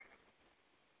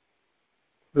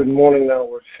Good morning,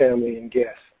 Outward family and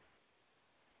guests.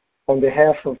 On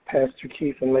behalf of Pastor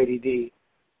Keith and Lady D,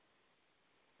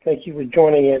 thank you for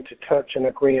joining in to touch and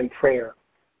agree in prayer,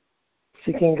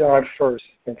 seeking God first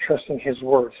and trusting His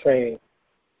word, saying,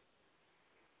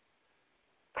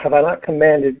 "Have I not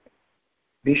commanded,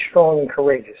 be strong and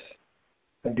courageous,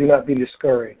 and do not be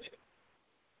discouraged."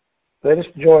 Let us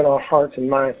join our hearts and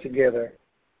minds together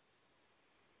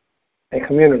in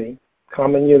community,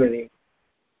 common unity,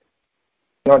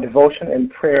 in our devotion and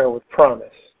prayer with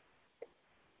promise.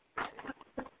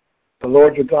 The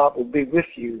Lord your God will be with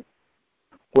you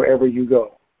wherever you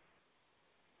go.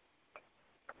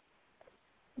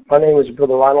 My name is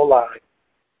Brother Lionel Lai,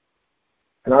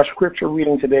 and our scripture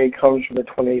reading today comes from the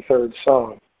 23rd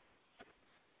Psalm.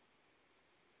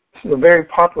 This is a very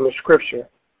popular scripture.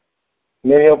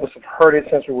 Many of us have heard it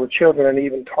since we were children and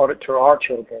even taught it to our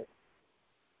children.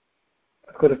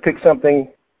 I could have picked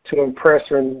something to impress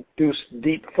or induce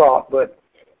deep thought, but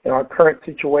in our current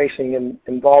situation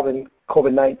involving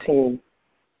COVID-19,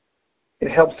 it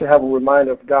helps to have a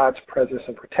reminder of God's presence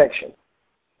and protection.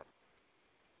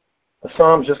 The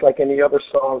Psalms, just like any other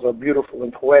Psalms, are beautiful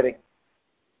and poetic,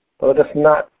 but let us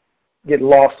not get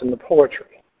lost in the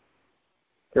poetry.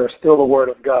 They are still the Word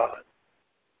of God.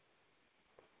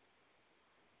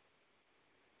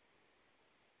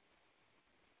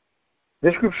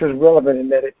 This scripture is relevant in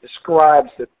that it describes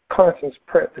the constant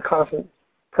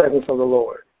presence of the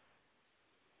Lord.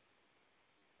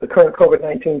 The current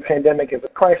COVID-19 pandemic is a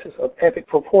crisis of epic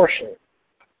proportion.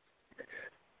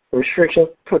 The restrictions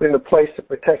put into place to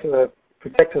protect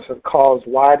us have caused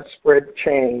widespread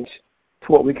change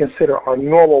to what we consider our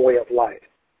normal way of life.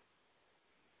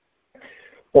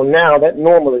 Well, now that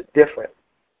normal is different,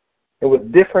 and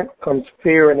with different comes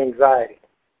fear and anxiety.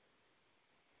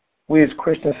 We as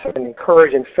Christians have been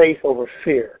encouraged in faith over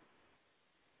fear.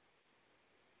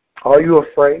 Are you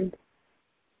afraid?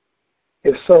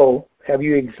 If so, have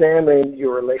you examined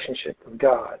your relationship with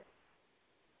God?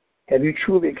 Have you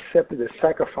truly accepted the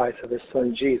sacrifice of His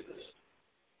Son, Jesus?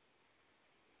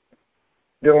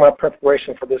 During my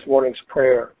preparation for this morning's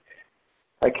prayer,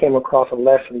 I came across a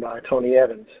lesson by Tony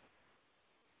Evans.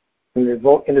 In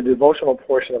the devotional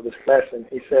portion of this lesson,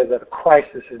 he says that a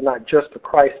crisis is not just a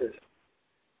crisis.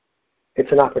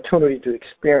 It's an opportunity to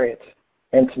experience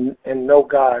and know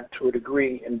God to a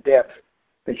degree and depth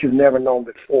that you've never known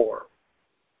before.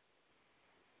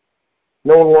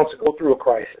 No one wants to go through a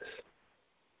crisis.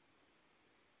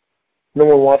 No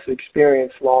one wants to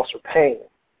experience loss or pain.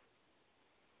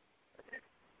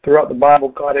 Throughout the Bible,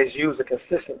 God has used a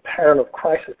consistent pattern of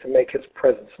crisis to make His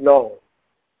presence known.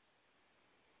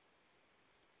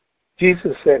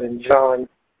 Jesus said in John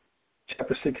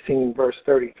chapter 16, verse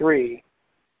 33,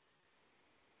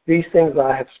 "These things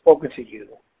I have spoken to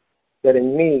you, that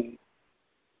in me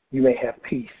you may have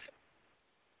peace.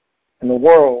 In the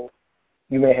world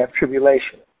you may have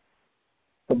tribulation.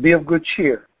 But be of good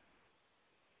cheer.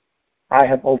 I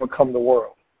have overcome the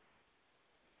world."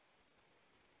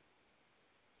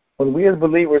 When we as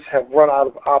believers have run out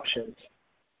of options,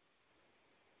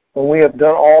 when we have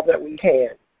done all that we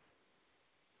can,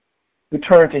 we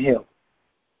turn to Him,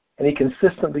 and He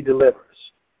consistently delivers.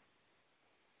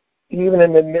 Even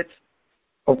in the midst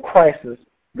of crisis,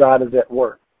 God is at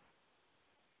work.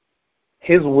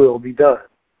 His will be done.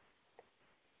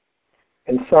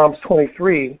 In Psalms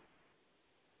 23,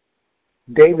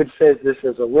 David says this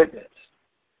as a witness.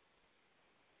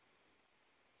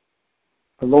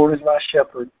 "The Lord is my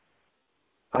shepherd,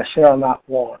 I shall not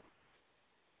want.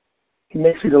 He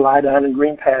makes me to lie down in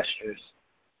green pastures.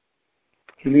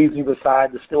 He leads me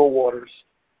beside the still waters.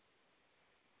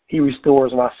 He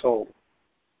restores my soul.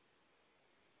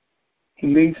 He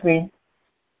leads me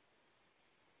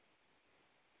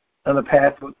on the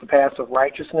path of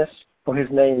righteousness for His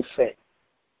name's sake.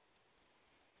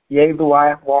 Yea, though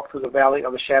I walk through the valley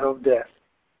of the shadow of death,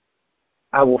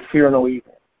 I will fear no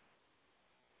evil.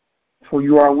 For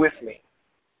you are with me.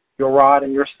 Your rod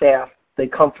and your staff, they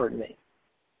comfort me.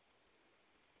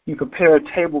 You prepare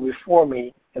a table before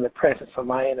me in the presence of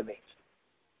my enemies.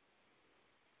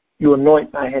 You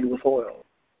anoint my head with oil.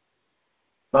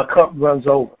 My cup runs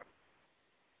over.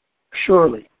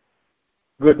 Surely,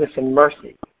 goodness and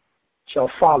mercy shall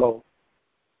follow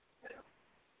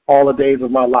all the days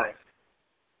of my life,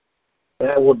 and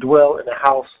I will dwell in the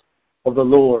house of the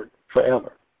Lord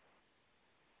forever."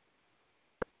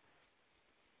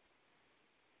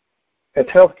 As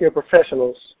healthcare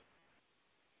professionals,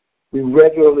 we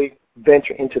regularly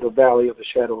venture into the valley of the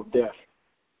shadow of death.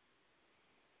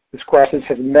 This crisis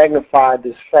has magnified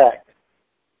this fact.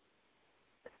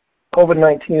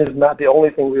 COVID-19 is not the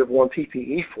only thing we have worn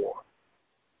PPE for.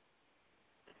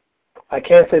 I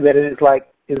can say that it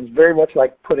is very much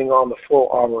like putting on the full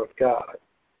armor of God.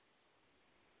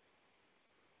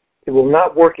 It will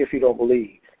not work if you don't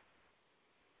believe.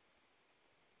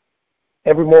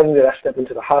 Every morning that I step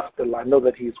into the hospital, I know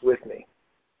that He is with me.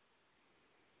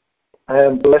 I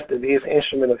am blessed to be His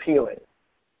instrument of healing.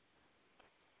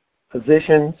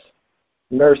 Physicians,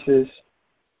 nurses,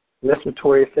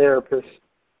 respiratory therapists,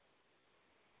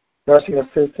 nursing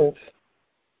assistants,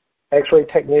 X-ray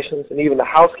technicians, and even the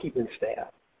housekeeping staff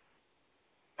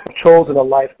have chosen a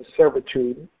life of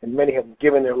servitude, and many have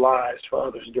given their lives for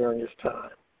others during this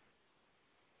time.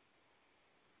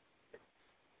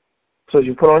 So as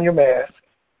you put on your mask,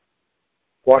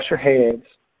 wash your hands,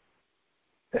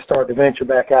 and start to venture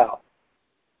back out,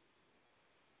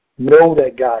 know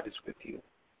that God is with you.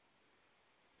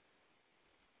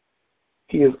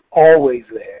 He is always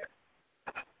there.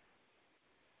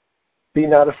 Be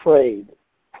not afraid.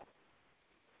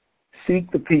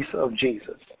 Seek the peace of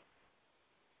Jesus,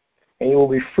 and you will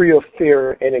be free of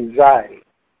fear and anxiety.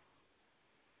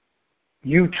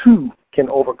 You too can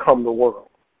overcome the world.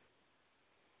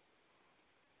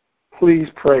 Please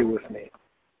pray with me.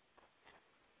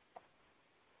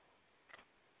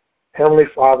 Heavenly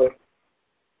Father,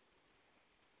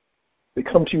 we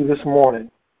come to you this morning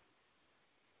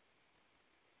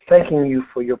thanking you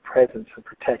for your presence and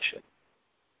protection.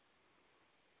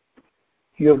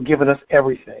 You have given us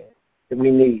everything that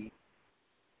we need: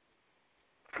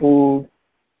 food,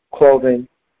 clothing,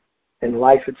 and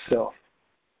life itself.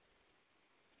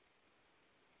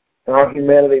 In our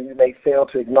humanity, we may fail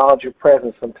to acknowledge your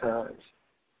presence sometimes.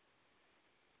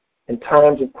 In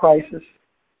times of crisis,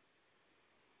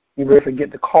 you may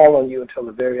forget to call on you until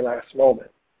the very last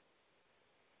moment.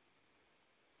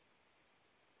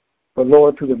 But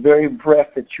Lord, through the very breath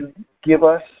that you give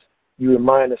us, you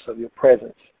remind us of your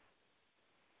presence.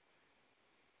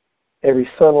 Every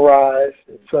sunrise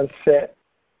and sunset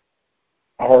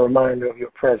are a reminder of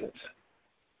your presence.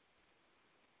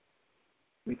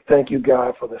 We thank you,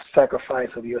 God, for the sacrifice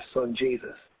of your Son,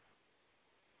 Jesus.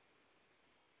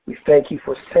 We thank you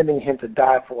for sending him to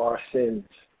die for our sins.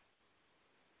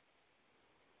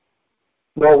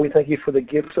 Lord, we thank you for the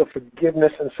gifts of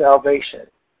forgiveness and salvation.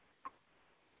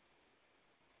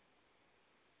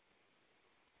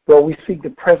 Lord, we seek the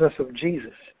presence of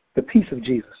Jesus, the peace of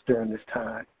Jesus during this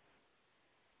time.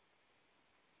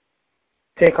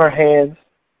 Take our hands,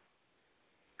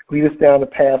 lead us down the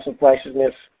path of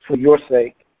righteousness for your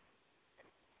sake.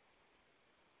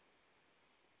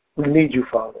 We need you,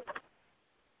 Father,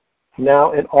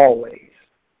 now and always.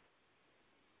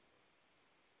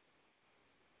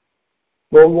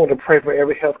 Lord, we want to pray for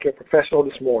every healthcare professional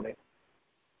this morning.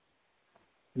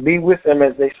 Be with them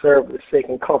as they serve the sick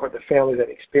and comfort the families that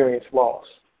experience loss.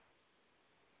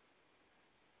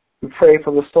 We pray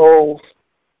for the souls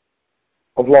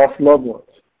of lost loved ones.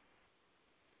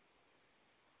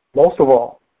 Most of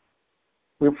all,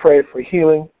 we pray for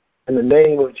healing in the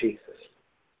name of Jesus.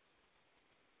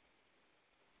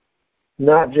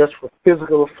 Not just for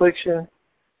physical affliction,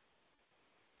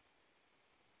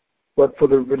 but for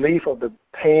the relief of the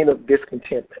pain of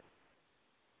discontentment.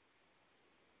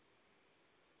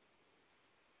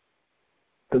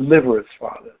 Deliver us,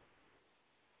 Father.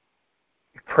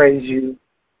 We praise you.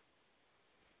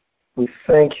 We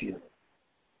thank you.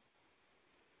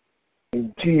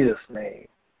 In Jesus' name,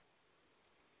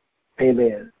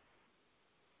 amen.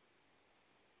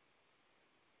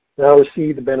 Now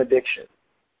receive the benediction.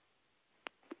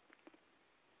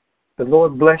 The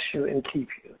Lord bless you and keep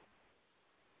you.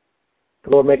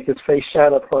 The Lord make his face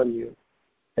shine upon you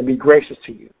and be gracious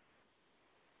to you.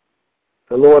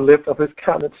 The Lord lift up his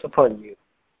countenance upon you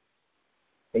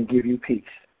and give you peace.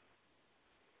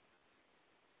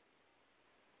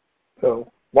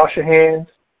 So wash your hands,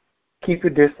 keep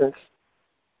your distance,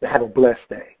 and have a blessed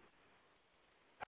day.